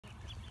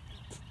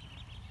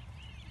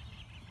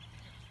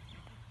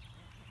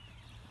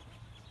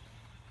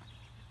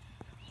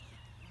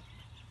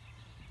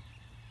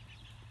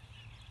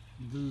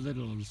the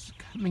littles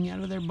coming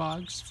out of their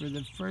box for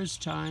the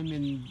first time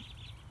in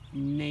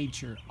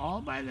nature,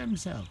 all by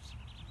themselves.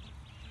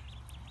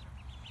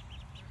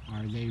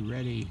 Are they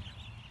ready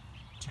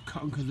to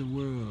conquer the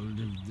world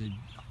of the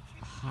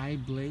high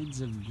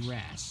blades of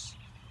grass?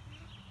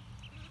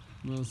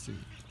 We'll see.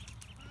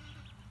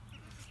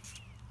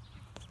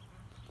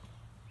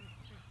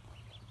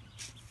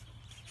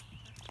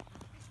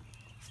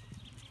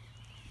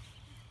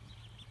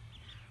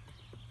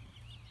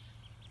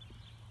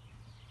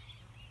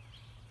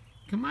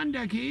 Come on,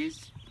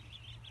 duckies.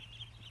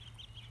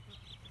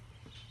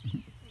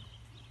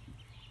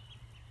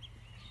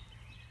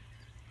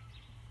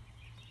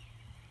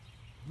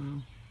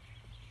 Well,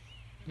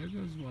 there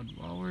goes one.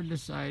 While we're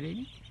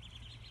deciding,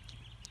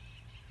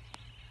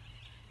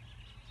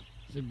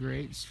 it's a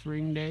great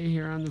spring day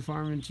here on the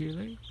farm in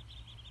Chile.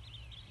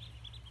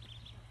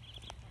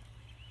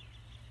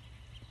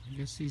 I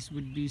guess these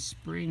would be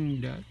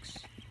spring ducks.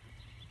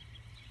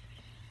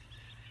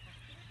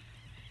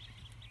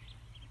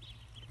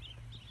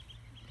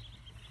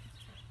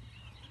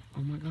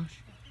 Oh my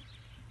gosh.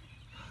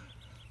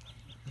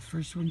 The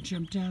first one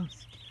jumped out.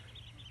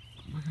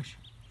 Oh my gosh.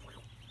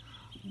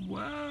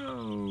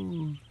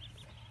 Whoa.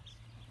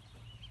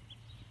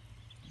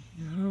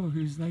 Oh,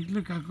 he's like,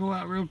 look, I'll go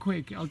out real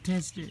quick. I'll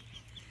test it.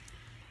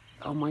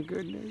 Oh my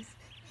goodness.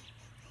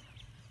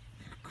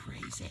 They're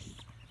crazy.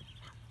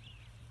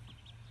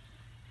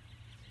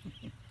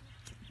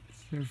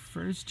 It's their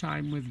first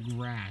time with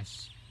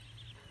grass.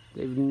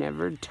 They've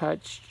never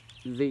touched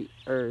the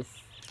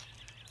earth.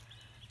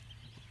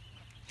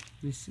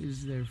 This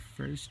is their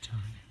first time.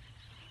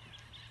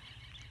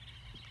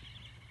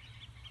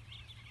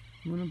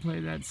 I want to play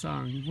that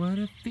song. What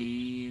a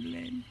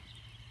feeling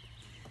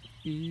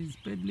is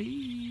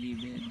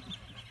believing.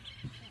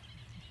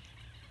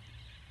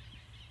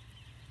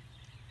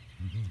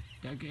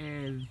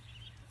 Duckies,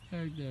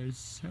 they're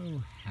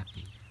so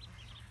happy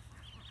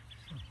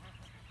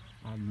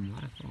on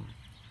my phone.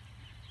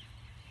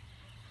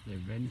 They're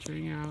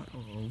venturing out.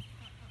 Uh-oh.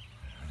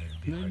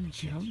 They're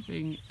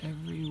jumping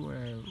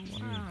everywhere.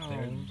 Wow.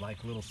 They're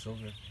like little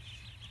silverfish.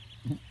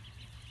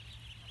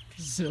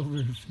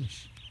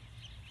 Silverfish.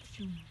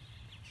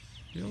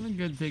 The only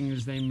good thing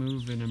is they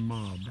move in a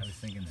mob. I was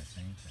thinking the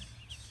same thing.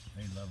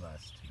 They love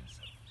us too,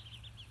 so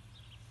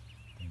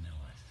they know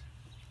us.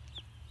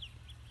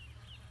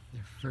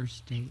 Their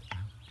first day out.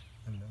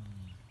 Hello.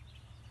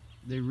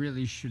 They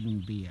really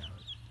shouldn't be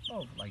out.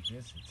 Oh, like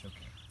this, it's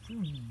okay.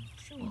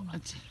 Well,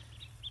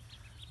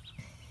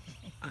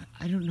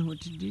 I don't know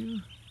what to do.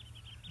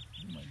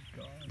 Oh my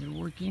God. They're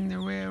working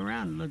their way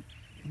around. Look,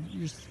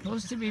 you're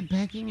supposed to be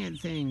pecking at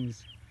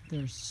things.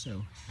 They're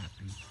so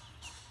happy.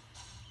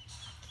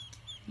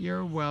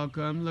 You're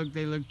welcome. Look,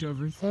 they looked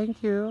over.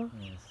 Thank you.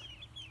 Yes.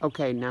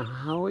 Okay, now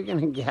how are we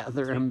going to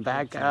gather them Take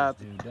back pictures, up?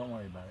 Dude, don't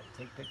worry about it.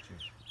 Take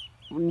pictures.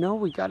 No,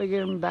 we got to get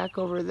them back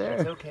over there.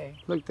 It's okay.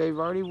 Look, they've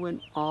already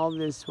went all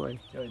this way.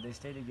 Joey, they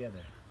stay together.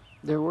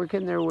 They're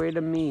working their way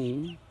to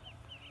me.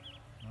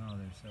 Oh,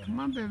 they're so Come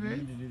on, happy. baby. We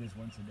need to do this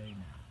once a day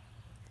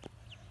now.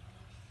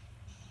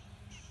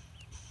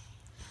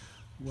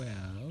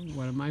 Well,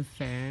 one of my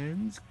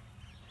fans,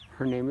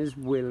 her name is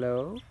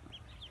Willow.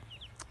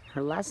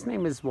 Her last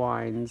name is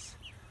Wines.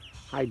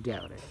 I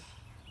doubt it.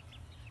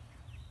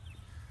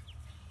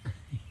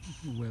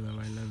 Willow,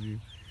 I love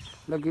you.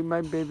 Look at my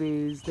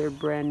babies. They're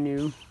brand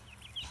new.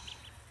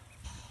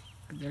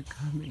 They're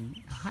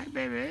coming. Hi,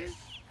 babies.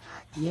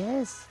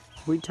 Yes.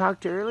 We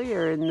talked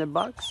earlier in the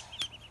box.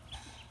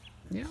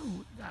 Yeah,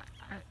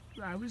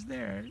 I was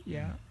there.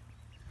 Yeah.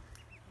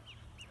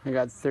 I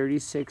got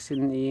 36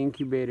 in the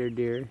incubator,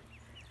 dear.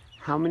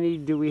 How many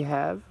do we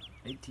have?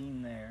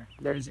 18 there.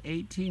 There's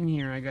 18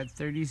 here. I got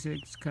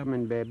 36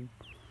 coming, babe.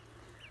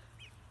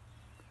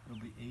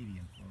 It'll be 80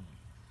 in 4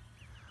 weeks.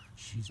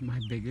 She's my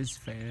biggest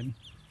fan.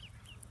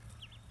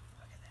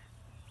 Look at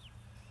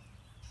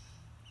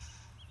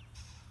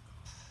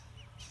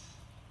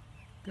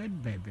that.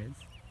 Good babies.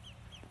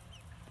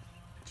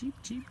 Cheep,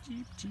 cheep,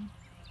 cheep, cheep.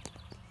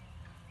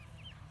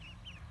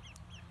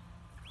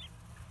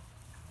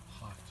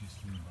 Hawk just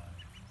flew by.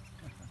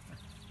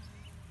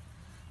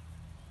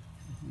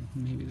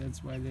 Maybe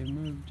that's why they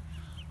moved.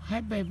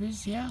 Hi,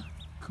 babies. Yeah,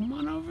 come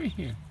on over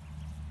here.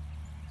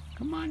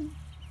 Come on.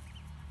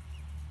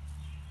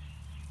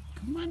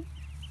 Come on.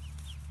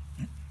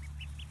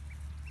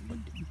 What,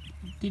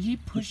 did he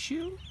push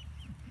you?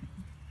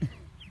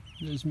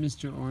 There's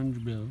Mr.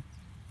 Orangebill.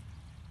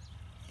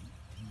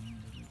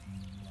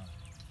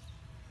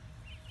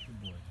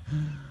 Good boy.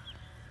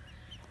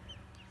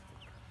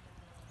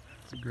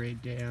 It's a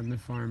great day on the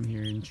farm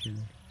here in Chile.